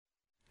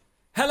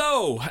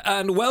Hello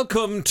and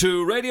welcome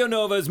to Radio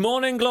Nova's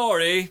Morning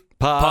Glory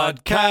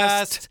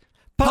Podcast.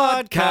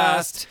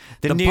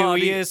 The New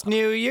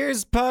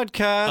Year's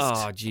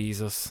podcast. Oh,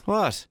 Jesus.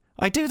 What?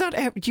 I do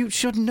that. You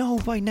should know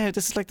by now.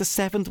 This is like the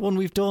 7th one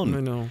we've done. I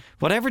know.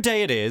 Whatever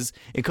day it is,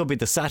 it could be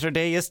the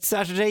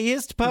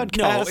Saturdayist podcast.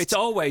 No, it's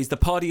always the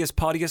poddiest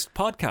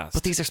podcast.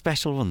 But these are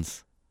special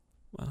ones.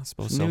 Well, I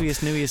suppose so. New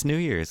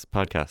Year's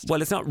podcast.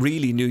 Well, it's not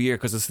really New Year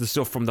because it's the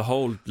stuff from the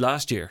whole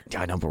last year.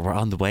 I know, but we're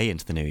on the way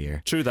into the new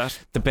year. True that.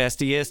 The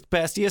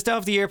bestiest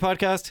of the year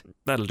podcast.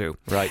 That'll do.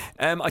 Right.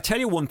 I tell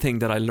you one thing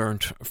that I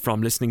learnt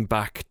from listening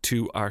back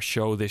to our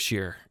show this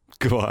year.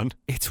 Go on.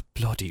 It's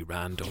bloody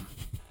random.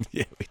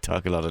 Yeah, we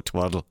talk a lot of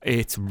twaddle.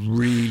 It's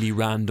really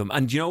random.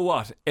 And you know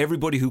what?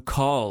 Everybody who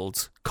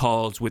calls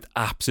with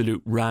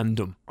absolute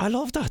random. I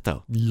love that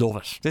though. Love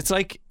it. It's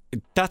like,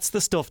 that's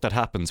the stuff that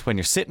happens when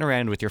you're sitting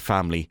around with your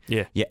family.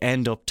 Yeah. You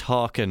end up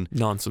talking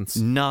Nonsense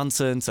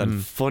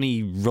and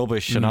funny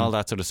rubbish and all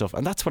that sort of stuff.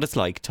 And that's what it's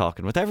like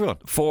talking with everyone.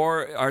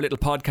 For our little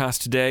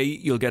podcast today,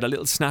 you'll get a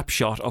little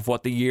snapshot of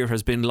what the year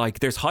has been like.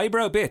 There's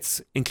highbrow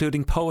bits,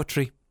 including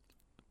poetry.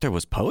 There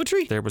was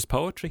poetry? There was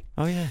poetry.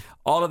 Oh, yeah.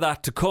 All of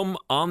that to come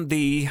on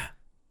the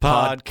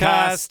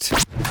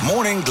podcast.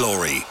 Morning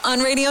Glory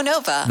on Radio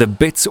Nova. The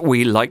bits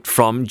we liked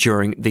from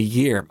during the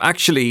year.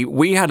 Actually,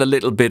 we had a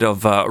little bit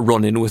of a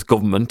run-in with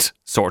government,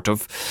 sort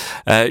of,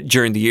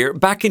 during the year.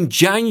 Back in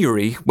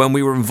January, when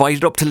we were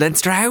invited up to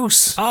Leinster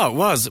House. Oh, it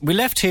was. We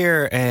left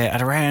here at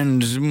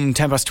around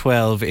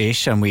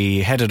 12:10-ish, and we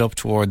headed up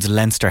towards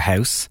Leinster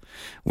House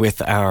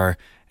with our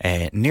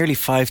nearly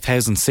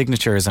 5,000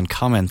 signatures and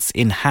comments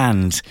in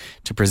hand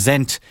to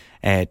present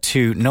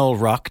to Noel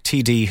Rock,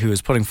 TD, who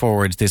is putting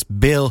forward this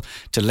bill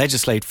to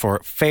legislate for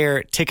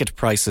fair ticket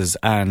prices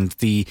and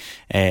the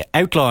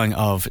outlawing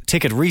of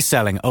ticket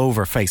reselling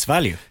over face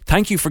value.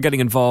 Thank you for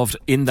getting involved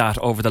in that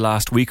over the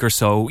last week or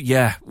so.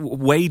 Yeah,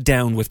 way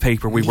down with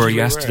paper we were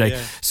yesterday.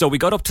 Yeah. So we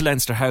got up to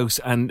Leinster House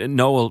and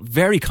Noel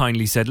very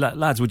kindly said,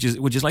 lads, would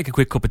you like a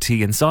quick cup of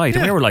tea inside?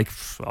 Yeah. And we were like,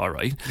 all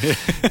right.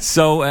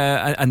 So,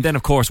 and then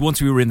of course, once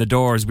we were in the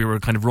doors, we were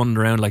kind of running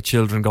around like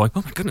children going,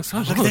 oh my goodness,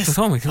 look at this.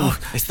 Oh my God.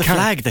 It's the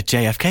flag that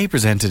JFK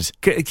presented.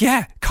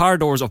 Yeah,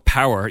 corridors of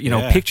power,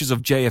 Yeah. pictures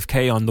of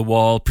JFK on the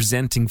wall,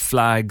 presenting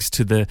flags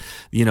to the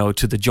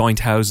joint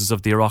houses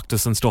of the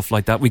Oireachtas and stuff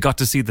like that. We got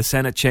to see the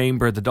Senate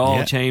chamber, the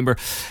Dáil chamber.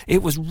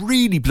 It was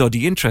really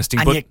bloody interesting.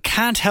 And but you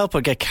can't help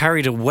but get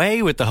carried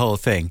away with the whole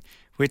thing,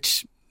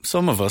 which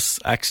some of us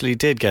actually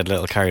did get a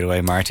little carried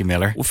away, Marty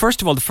Miller. Well,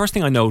 first of all, the first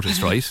thing I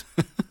noticed, right,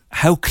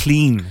 how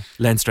clean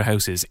Leinster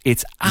House is.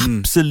 It's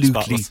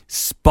absolutely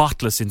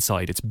spotless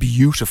inside. It's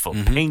beautiful.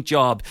 Paint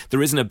job.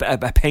 There isn't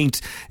a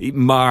paint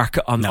mark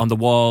on the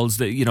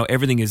walls.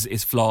 Everything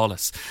is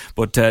flawless.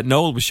 But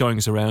Noel was showing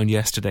us around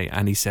yesterday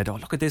and he said, oh,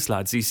 look at this,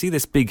 lads. You see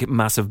this big,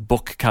 massive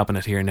book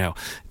cabinet here now?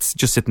 It's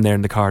just sitting there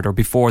in the corridor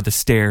before the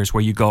stairs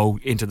where you go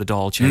into the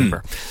Dáil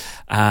chamber.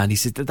 And he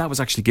said that was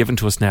actually given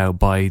to us now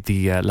by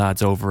the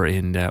lads over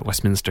in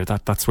Westminster.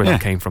 That's where that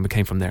came from. It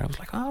came from there. I was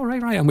like, oh,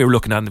 right. And we were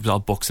looking at it and it was all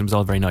books and it was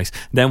all very nice.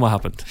 Then what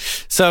happened?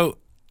 So,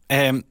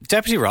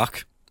 Deputy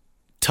Rock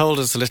told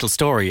us a little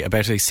story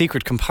about a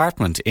secret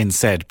compartment in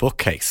said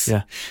bookcase.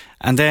 Yeah.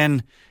 And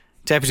then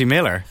Deputy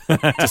Miller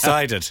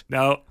decided,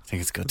 No. I think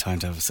it's a good time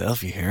to have a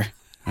selfie here.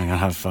 I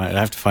have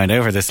to find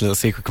out where this little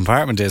secret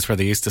compartment is where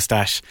they used to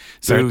stash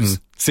certain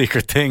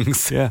secret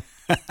things. Yeah.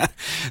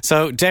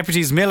 So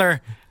Deputies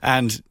Miller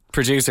and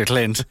producer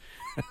Clint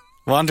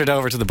wandered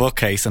over to the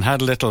bookcase and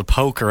had a little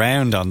poke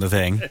around on the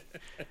thing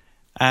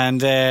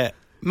and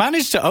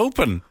managed to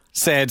open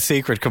said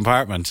secret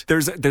compartment.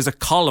 There's a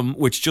column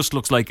which just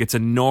looks like it's a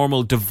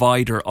normal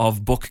divider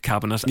of book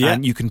cabinet,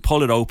 and you can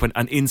pull it open,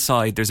 and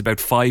inside there's about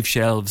 5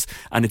 shelves,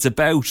 and it's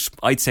about,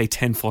 I'd say,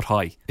 10 foot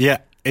high. Yeah,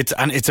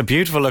 it's a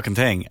beautiful looking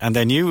thing. And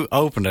then you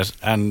open it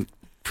and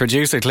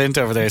producer Clint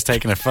over there is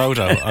taking a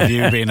photo of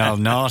you being all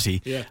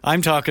naughty. Yeah.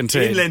 I'm talking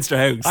to In Leinster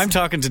House. I'm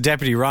talking to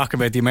Deputy Rock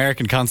about the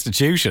American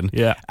Constitution.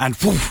 Yeah. And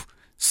woof,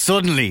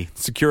 suddenly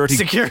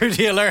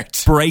security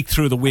alert. Break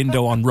through the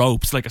window on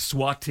ropes like a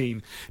SWAT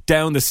team,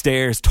 down the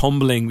stairs,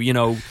 tumbling,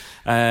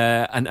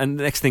 and the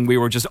next thing we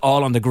were just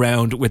all on the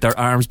ground with our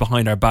arms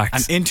behind our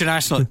backs. An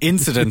international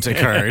incident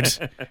occurred.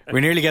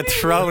 We nearly get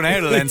thrown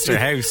out of Leinster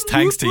House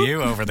thanks to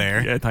you over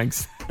there. Yeah,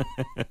 thanks.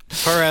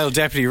 Poor old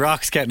Deputy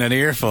Rock's getting an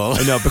earful.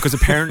 I know, because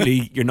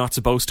apparently you're not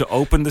supposed to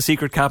open the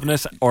secret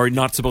cabinet, or you're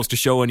not supposed to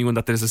show anyone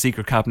that there's a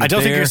secret cabinet. I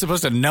don't think there, you're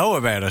supposed to know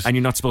about it. and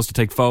you're not supposed to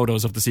take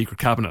photos of the secret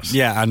cabinet.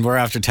 Yeah, and we're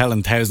after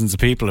telling thousands of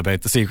people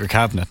about the secret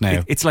cabinet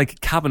now. It's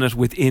like cabinet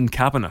within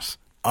cabinet.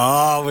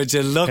 Oh, would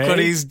you look what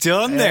he's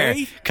done there?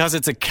 Hey. Because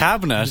it's a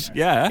cabinet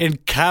in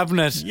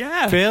cabinet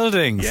Yeah.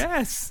 buildings.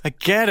 Yes. I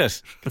get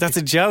it. That's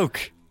a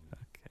joke.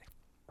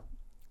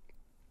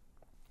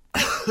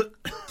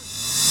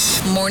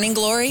 Morning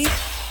Glory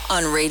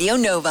on Radio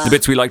Nova. The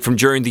bits we liked from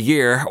during the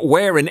year,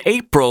 where in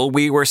April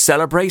we were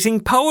celebrating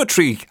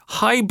poetry.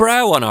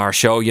 Highbrow on our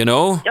show,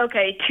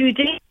 Okay,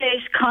 today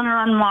is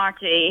Conor and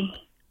Marty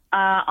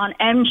on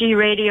MG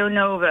Radio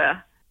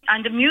Nova.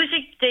 And the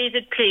music they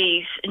did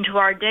please into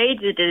our they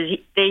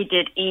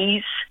did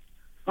ease.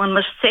 One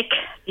was sick,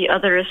 the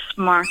other is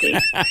smarty.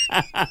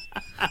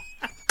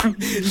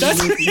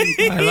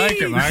 I like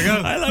it,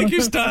 Margot. I like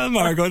your style,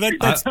 Margot.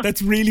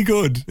 That's really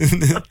good.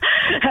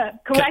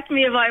 Correct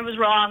me if I was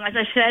wrong. As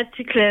I said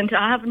to Clint,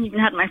 I haven't even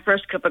had my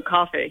first cup of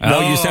coffee.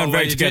 No, you sound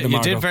very together,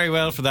 Margot. You did very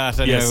well for that.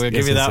 Anyway, Yes, we'll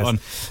give you that one.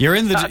 You're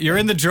in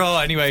the draw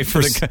anyway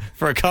for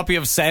a copy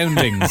of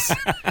Soundings.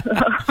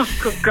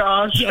 Oh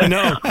gosh! I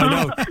know.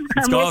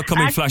 It's all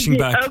coming flashing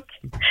back. Okay.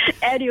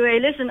 Anyway,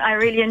 listen, I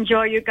really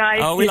enjoy you guys.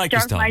 Oh, we like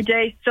your start style. my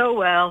day so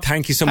well.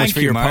 Thank you so much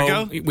for your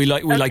Margot. poem. We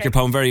like your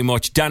poem very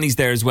much. Danny's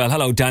there as well.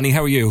 Hello, Danny.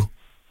 How are you?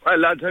 Well,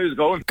 lads, how's it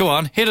going? Go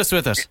on, hit us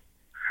with it.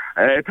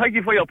 Thank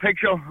you for your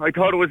picture. I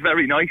thought it was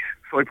very nice,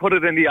 so I put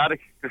it in the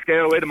attic to scare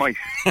away the mice.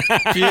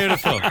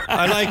 Beautiful.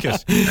 I like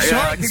it.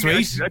 Short and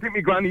sweet. I think my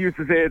granny used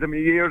to say it to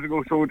me years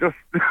ago, so just...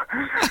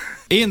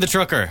 Ian the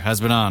Trucker has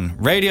been on.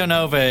 Radio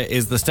Nova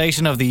is the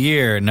station of the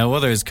year. No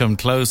others come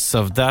close,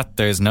 of that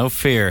there's no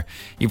fear.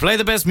 You play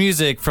the best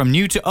music from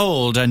new to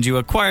old, and you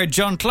acquired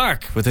John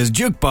Clark with his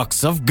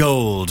jukebox of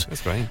gold.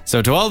 That's great.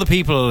 So to all the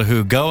people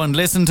who go and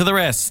listen to the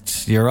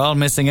rest, you're all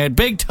missing out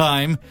big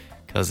time,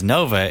 because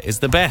Nova is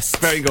the best.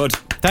 Very good.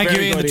 Thank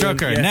you, Ian the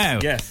Trucker. Yes, Now,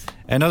 yes.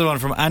 Another one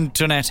from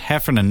Antoinette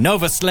Heffernan.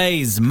 Nova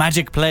slays,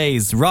 magic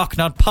plays, rock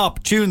not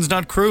pop, tunes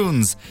not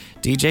croons.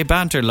 DJ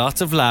banter, lots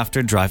of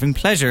laughter, driving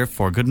pleasure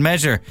for good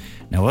measure.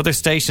 No other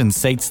station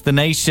sates the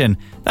nation.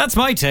 That's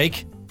my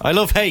take. I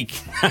love Hake.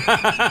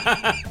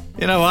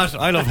 You know what?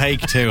 I love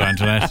Hake too,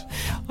 Antoinette.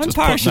 I'm Just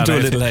partial to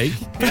putting a that little out.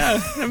 Hake.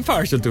 Yeah, I'm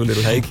partial to a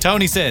little Hake.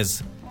 Tony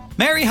says,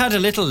 Mary had a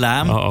little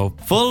lamb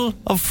full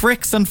of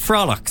fricks and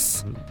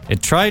frolics.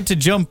 It tried to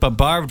jump a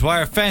barbed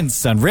wire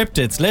fence and ripped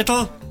its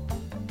little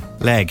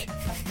leg.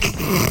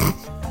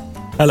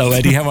 Hello,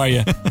 Eddie. How are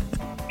you?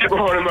 Good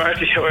morning,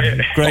 Marty. How are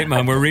you? Great,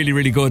 man. We're really,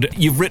 really good.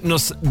 You've written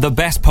us the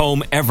best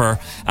poem ever,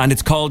 and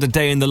it's called A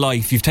Day in the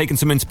Life. You've taken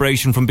some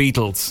inspiration from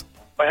Beatles.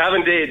 I have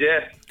indeed,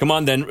 yeah. Come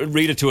on, then.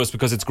 Read it to us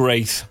because it's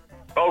great.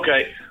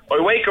 Okay.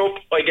 I wake up,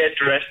 I get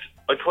dressed,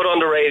 I put on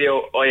the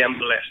radio, I am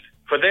blessed.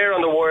 For there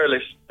on the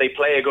wireless, they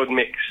play a good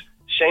mix.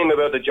 Shame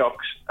about the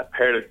jocks, a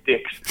pair of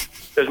dicks.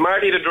 There's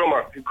Marty the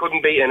drummer, who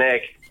couldn't beat an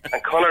egg,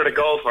 and Conor the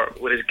golfer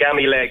with his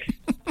gammy leg,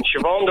 and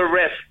Siobhan the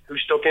ref, who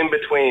stuck in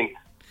between.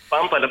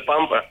 Bampa the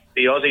Bampa,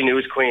 the Aussie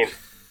news queen.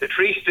 The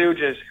Three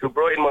Stooges, who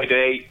brightened my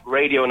day,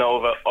 Radio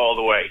Nova all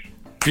the way.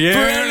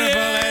 Beautiful,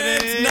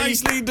 Eddie.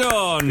 Nicely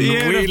done.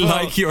 Beautiful. We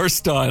like your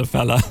style,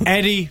 fella.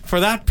 Eddie, for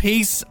that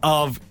piece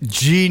of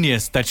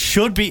genius that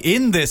should be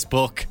in this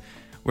book,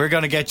 we're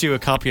going to get you a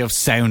copy of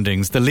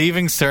Soundings, the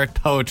Leaving Cert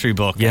poetry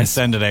book, and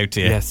send it out to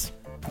you. Yes.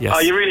 Yes.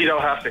 Oh, you really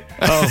don't have to.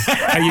 Oh,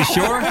 are you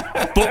sure?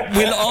 But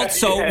we'll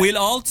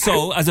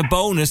also, as a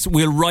bonus,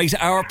 we'll write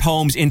our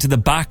poems into the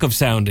back of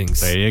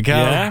Soundings. There you go.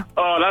 Yeah?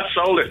 Oh, that's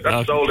sold it.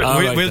 That's sold it.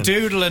 All right, We'll then.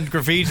 doodle and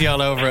graffiti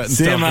all over it and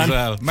See you, stuff man. as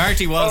well.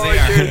 Marty was Oh,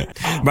 here.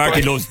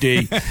 Marty loves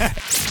D.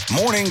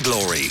 Morning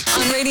Glory.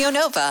 On Radio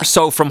Nova.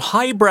 So from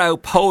highbrow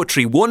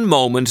poetry one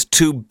moment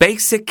to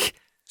basic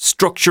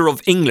structure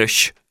of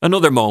English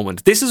another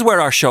moment. This is where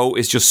our show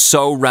is just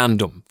so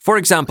random. For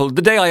example,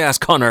 the day I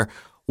asked Conor,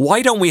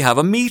 why don't we have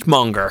a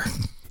meatmonger?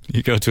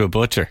 You go to a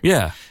butcher.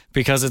 Yeah.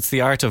 Because it's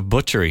the art of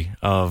butchery,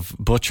 of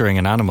butchering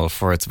an animal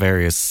for its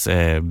various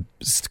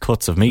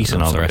cuts of meat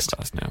and all the rest.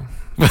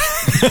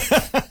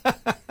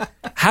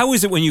 How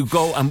is it when you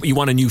go and you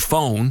want a new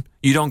phone,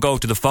 you don't go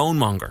to the phone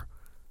monger?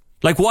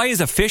 Like, why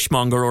is a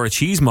fishmonger or a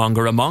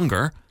cheesemonger a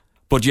monger,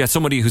 but yet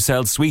somebody who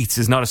sells sweets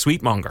is not a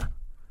sweetmonger?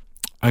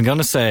 I'm going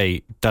to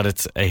say that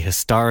it's a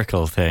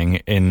historical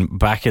thing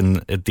back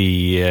in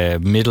the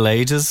Middle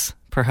Ages,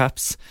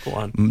 perhaps. Go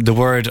on. The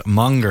word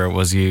monger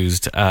was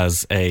used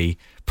as a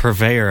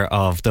purveyor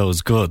of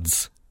those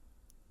goods.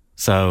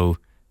 So,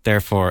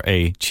 therefore,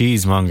 a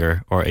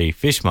cheesemonger or a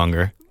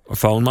fishmonger, Or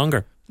phone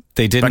monger.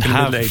 they didn't Back in the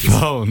have Middle Ages.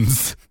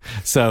 phones.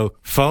 So,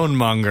 phone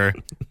monger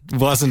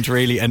wasn't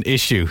really an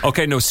issue.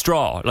 Okay, no,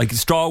 straw. Like,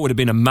 straw would have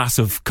been a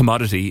massive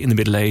commodity in the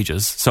Middle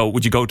Ages. So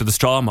would you go to the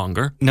straw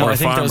monger? No, or I a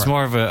think farmer? that was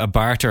more of a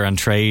barter and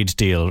trade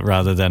deal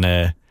rather than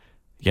a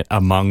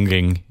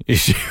mongering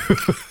issue.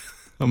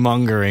 A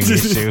mongering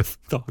issue.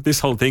 This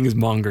whole thing is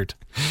mongered.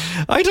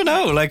 I don't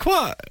know. Like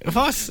what?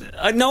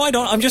 No, I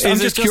don't. I'm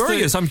just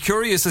curious. I'm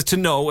curious as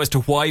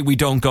to why we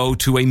don't go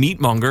to a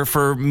meatmonger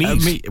for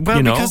meat.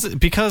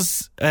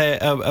 Because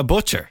a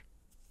butcher.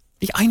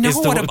 I know.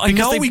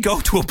 We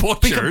go to a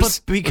butcher's.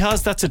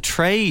 Because that's a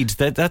trade.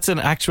 That's an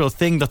actual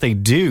thing that they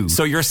do.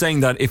 So you're saying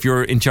that if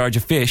you're in charge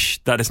of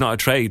fish, that it's not a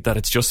trade, that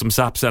it's just some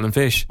sap selling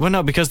fish? Well,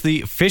 no, because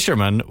the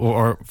fisherman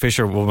or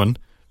fisherwoman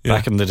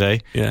back in the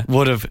day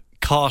would have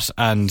caught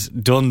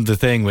and done the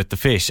thing with the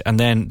fish, and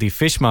then the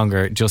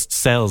fishmonger just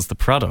sells the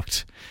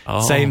product.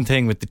 Oh. Same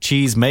thing with the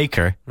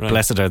cheesemaker. Right.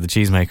 Blessed are the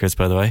cheesemakers,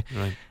 by the way.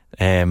 Right.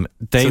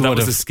 They so that would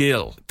was have a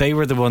skill. They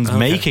were the ones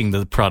making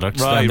the product,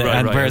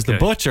 whereas the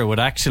butcher would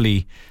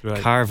actually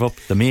carve up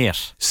the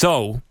meat.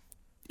 So,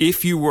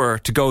 if you were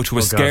to go to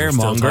a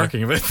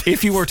scaremonger,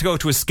 if you were to go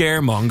to a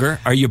scaremonger,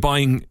 are you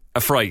buying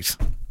a fright?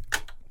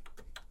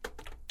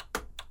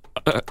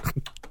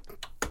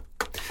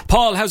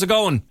 Paul, how's it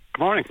going?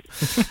 Good morning.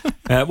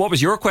 What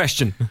was your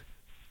question?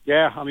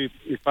 Yeah, I mean,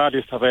 my dad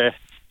used to have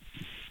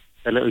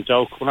a little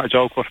joke. Well, not a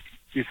joke, but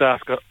he used to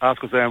ask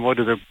us why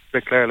does a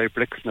bricklayer like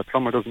bricks and a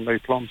plumber doesn't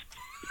like plums?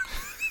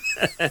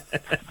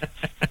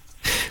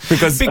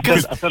 Because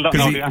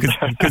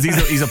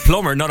he's he's a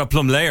plumber, not a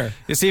plum layer.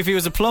 You see, if he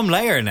was a plum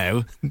layer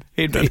now,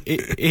 he'd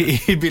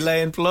be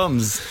laying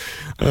plums.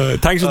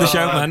 Thanks for the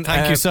shout, man.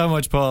 Thank you so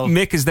much, Paul.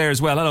 Mick is there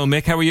as well. Hello,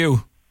 Mick. How are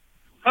you?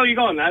 How are you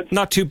going, lads?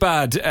 Not too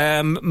bad.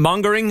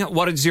 Mongering.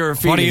 What is your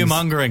feelings? What are you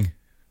mongering?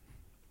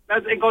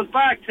 It goes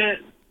back to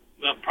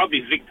probably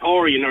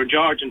Victorian or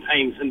Georgian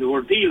times, and they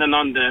were dealing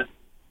on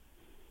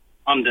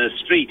the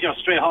street,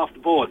 straight off the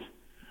boat.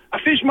 A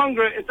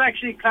fishmonger, it's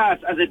actually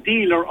classed as a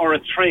dealer or a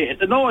trade.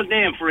 It's an old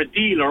name for a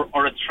dealer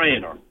or a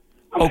trader.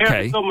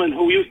 Compared to someone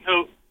who used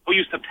to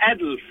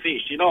peddle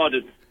fish,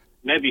 that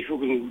maybe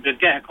they'd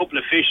get a couple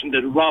of fish and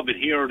they'd rob it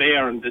here or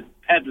there and they'd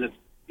peddle it.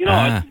 They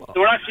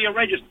were actually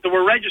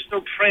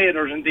registered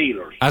traders and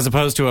dealers. As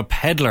opposed to a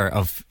peddler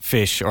of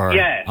fish or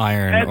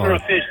iron. Peddler or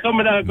of fish.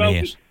 Someone that would go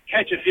and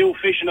catch a few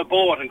fish in a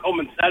boat and come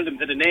and sell them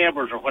to the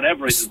neighbours or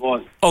whatever it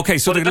was. Okay,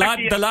 so the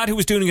lad who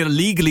was doing it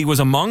illegally was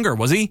a monger,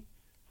 was he?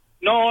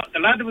 No, the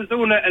lad who was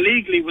doing it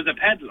illegally was a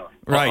peddler.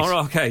 Right.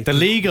 Oh, okay. The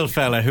legal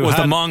fella who was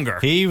the monger.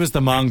 He was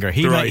the monger.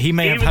 He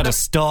may have had a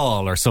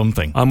stall or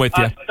something. I'm with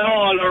you. A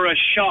stall or a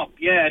shop,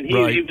 yeah, and he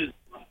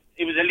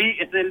was a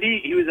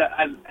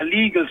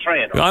legal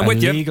trader. I'm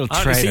with you. Legal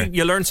trader. See,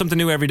 you learn something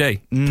new every day.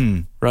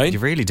 Right? You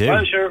really do.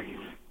 Well, sure.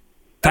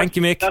 Thank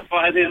you, Mick. That's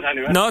what it is,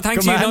 anyway. No,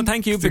 thank you. No,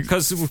 thank you,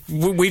 because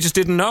we just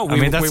didn't know.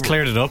 That's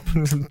cleared it up.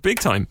 Big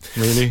time.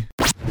 Really.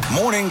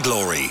 Morning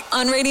Glory.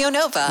 On Radio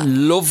Nova.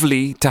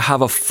 Lovely to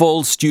have a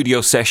full studio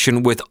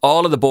session with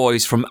all of the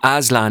boys from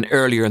Aslan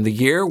earlier in the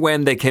year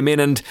when they came in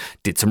and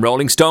did some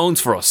Rolling Stones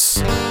for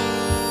us.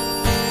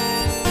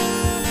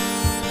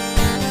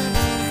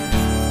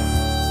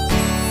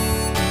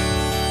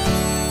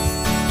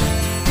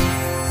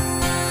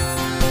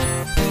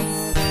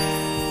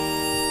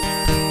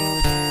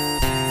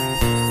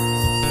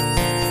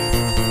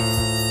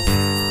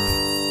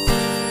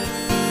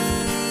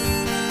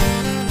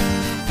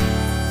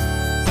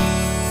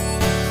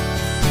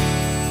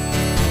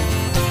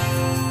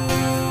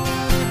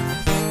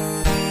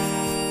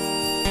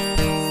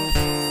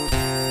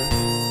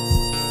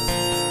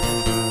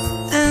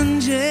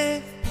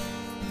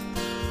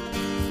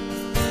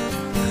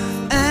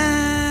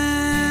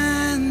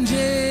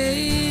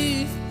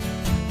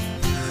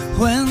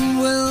 When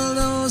will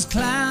those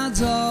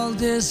clouds all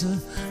disappear?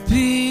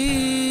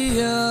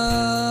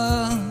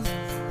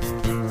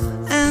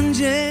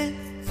 Angie,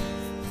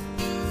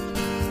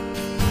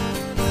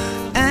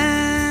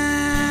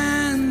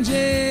 Angie,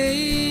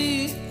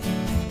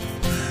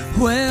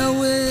 where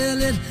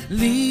will it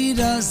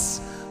lead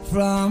us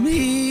from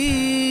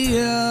here?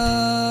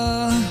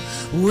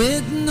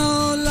 With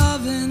no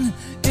loving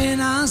in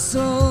our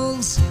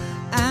souls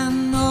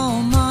and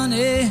no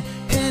money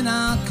in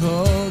our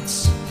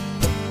coats,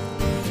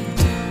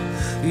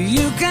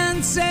 you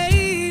can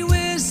say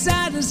we're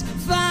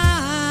satisfied,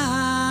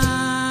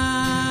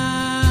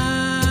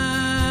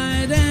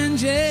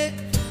 Angie.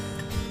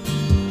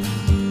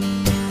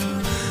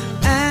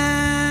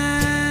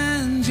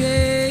 Angie,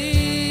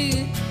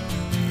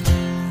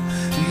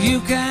 you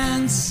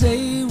can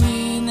say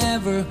we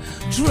never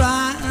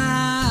tried.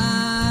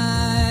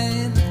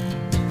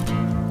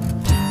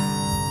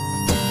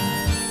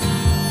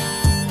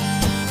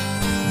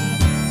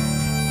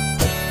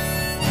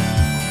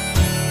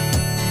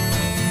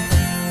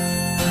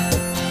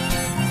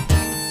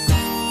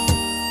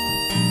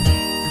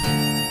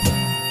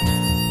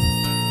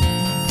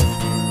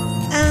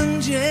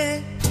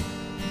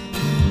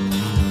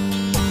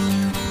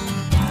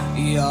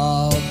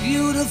 You're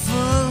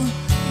beautiful,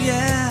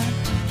 yeah.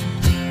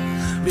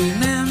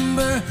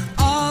 Remember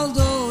all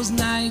those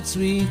nights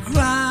we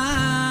cried.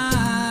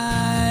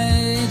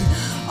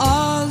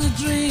 All the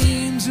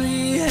dreams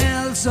we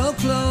held so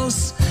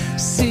close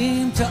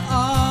seemed to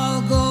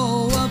all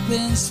go up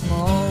in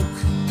smoke.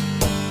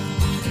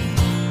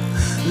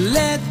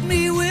 Let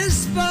me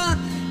whisper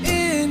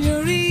in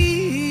your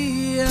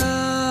ear,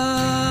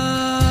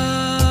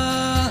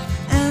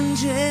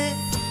 Angie.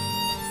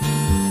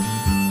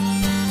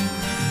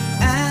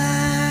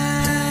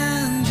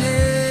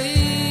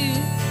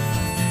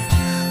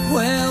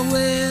 Where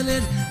will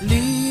it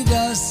lead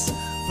us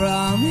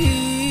from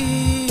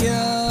here?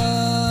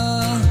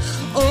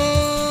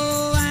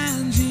 Oh,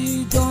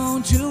 Angie,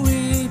 don't you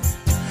weep.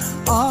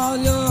 All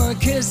your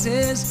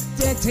kisses,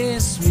 they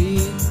taste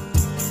sweet.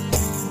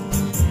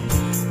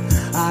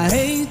 I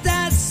hate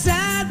that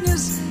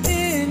sadness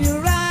in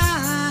your eyes,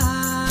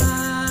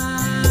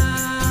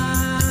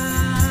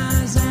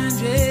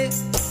 Angie.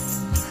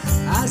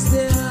 I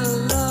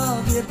still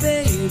love you,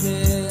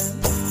 baby.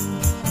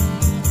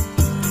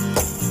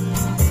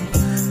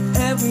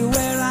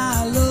 Everywhere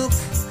I look,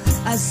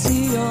 I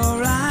see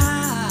your eyes.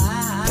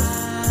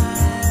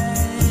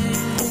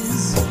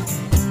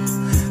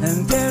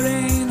 And there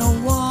ain't a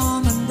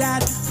woman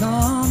that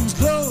comes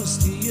close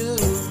to you.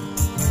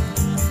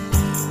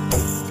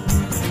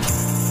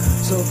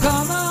 So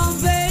come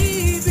on,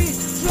 baby,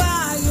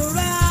 dry your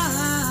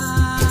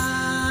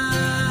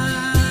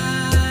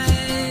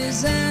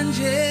eyes,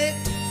 Angie.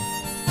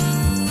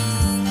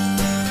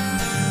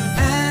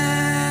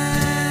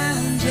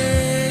 Angie,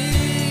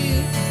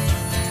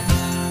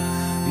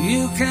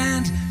 you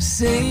can't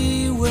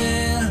say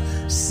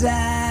we're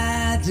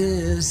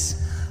satisfied.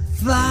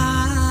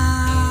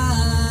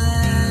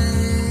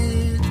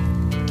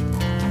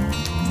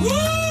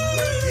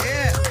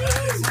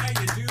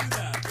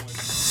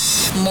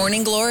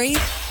 Morning Glory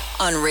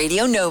on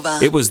Radio Nova.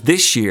 It was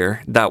this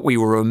year that we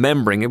were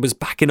remembering, it was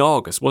back in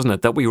August, wasn't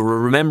it, that we were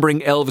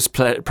remembering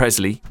Elvis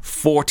Presley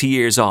 40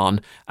 years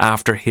on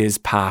after his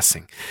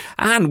passing.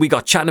 And we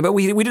got chatting about,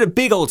 we did a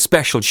big old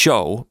special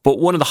show, but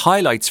one of the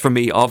highlights for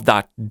me of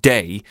that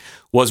day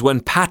was when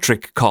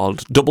Patrick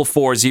called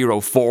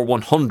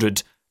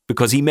 440-4100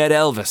 because he met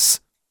Elvis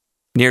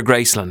near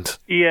Graceland.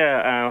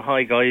 Yeah,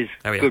 hi guys.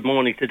 Good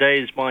morning. Today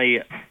is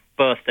my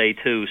birthday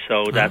too,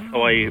 so that's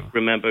how I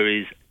remember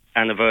his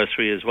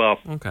anniversary as well.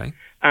 Okay.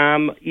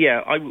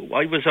 Yeah, I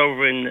was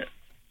over in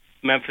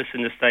Memphis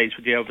in the States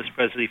with the Elvis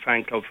Presley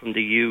fan club from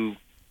the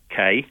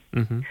UK,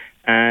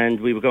 and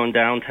we were going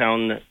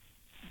downtown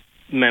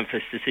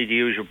Memphis to see the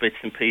usual bits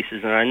and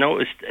pieces, and I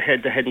noticed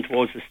heading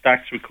towards the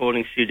Stax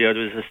recording studio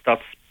there was a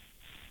Stutz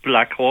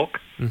Black Hawk,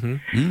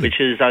 which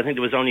is, I think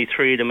there was only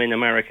 3 of them in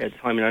America at the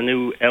time, and I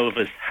knew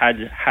Elvis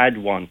had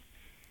one.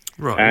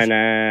 Right. And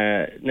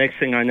next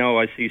thing I know,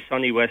 I see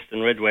Sonny West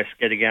and Red West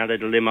getting out of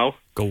the limo.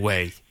 Go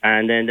away.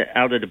 And then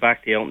out of the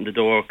back, they open the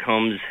door,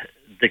 comes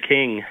the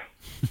King.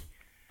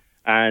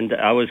 And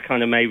I was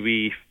kind of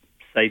maybe,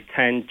 say,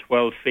 10,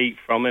 12 feet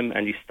from him,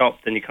 and he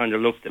stopped and he kind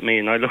of looked at me,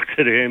 and I looked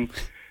at him,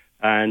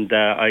 and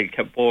I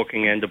kept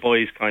walking, and the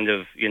boys kind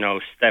of,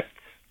 stepped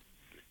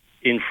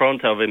in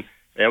front of him.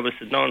 Elvis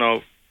said,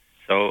 no.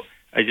 So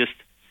I just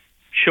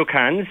shook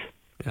hands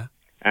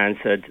and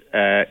said,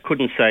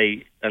 couldn't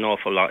say an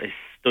awful lot. He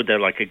stood there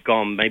like a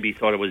gum. Maybe he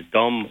thought I was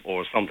dumb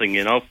or something,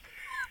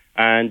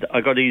 And I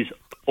got his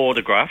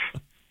autograph.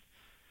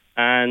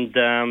 And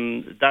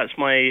that's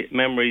my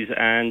memories.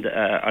 And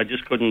I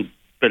just couldn't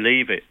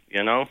believe it,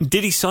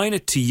 Did he sign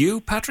it to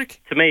you,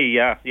 Patrick? To me,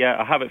 yeah.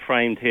 I have it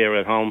framed here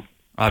at home.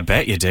 I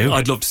bet you do.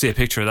 I'd love to see a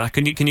picture of that.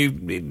 Can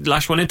you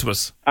lash one into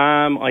us?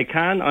 I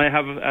can. I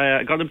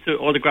have got him to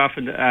autograph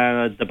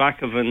the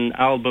back of an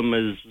album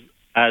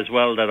as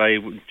well that I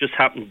just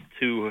happened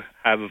to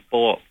have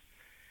bought.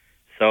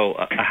 So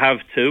I have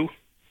 2.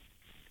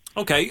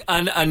 Okay,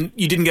 and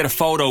you didn't get a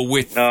photo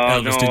with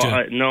Elvis, did you?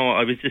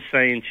 I was just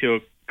saying to your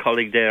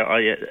colleague there,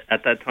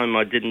 at that time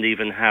I didn't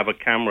even have a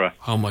camera.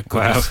 Oh my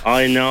goodness. Wow.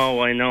 I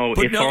know.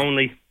 But if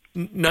only...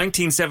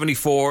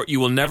 1974, you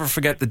will never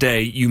forget the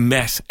day you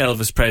met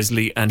Elvis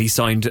Presley and he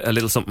signed a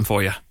little something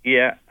for you.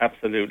 Yeah,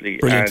 absolutely.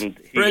 Brilliant. And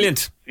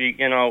Brilliant.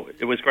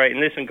 It was great.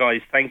 And listen, guys,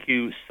 thank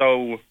you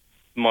so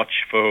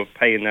much for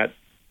paying that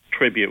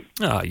tribute.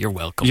 You're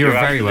welcome. You're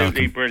very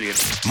welcome.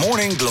 Brilliant.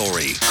 Morning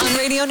Glory on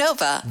Radio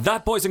Nova.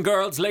 That, boys and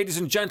girls, ladies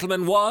and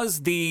gentlemen,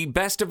 was the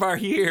best of our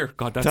year.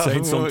 God, that's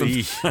saying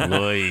something.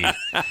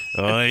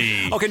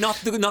 Okay,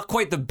 not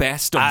quite the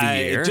best of the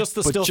year. Just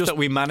the stuff that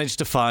we managed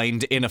to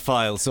find in a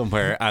file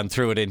somewhere and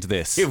threw it into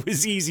this. It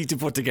was easy to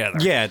put together.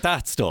 Yeah,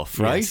 that stuff,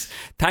 right? Yes.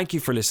 Thank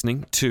you for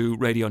listening to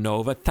Radio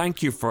Nova.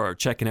 Thank you for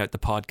checking out the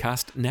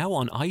podcast. Now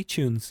on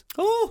iTunes.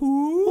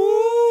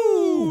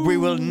 We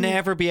will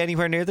never be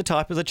anywhere near the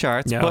top of the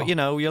charts, but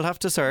you'll have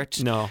to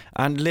search. No.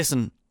 And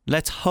listen,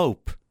 let's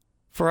hope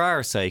for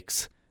our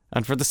sakes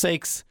and for the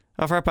sakes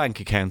of our bank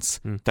accounts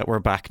that we're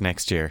back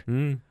next year.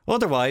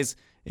 Otherwise,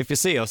 if you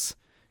see us,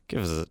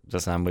 give us a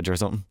sandwich or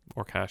something.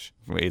 Or cash.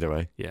 Either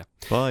way. Yeah.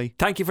 Bye.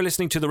 Thank you for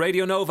listening to the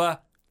Radio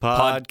Nova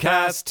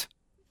podcast.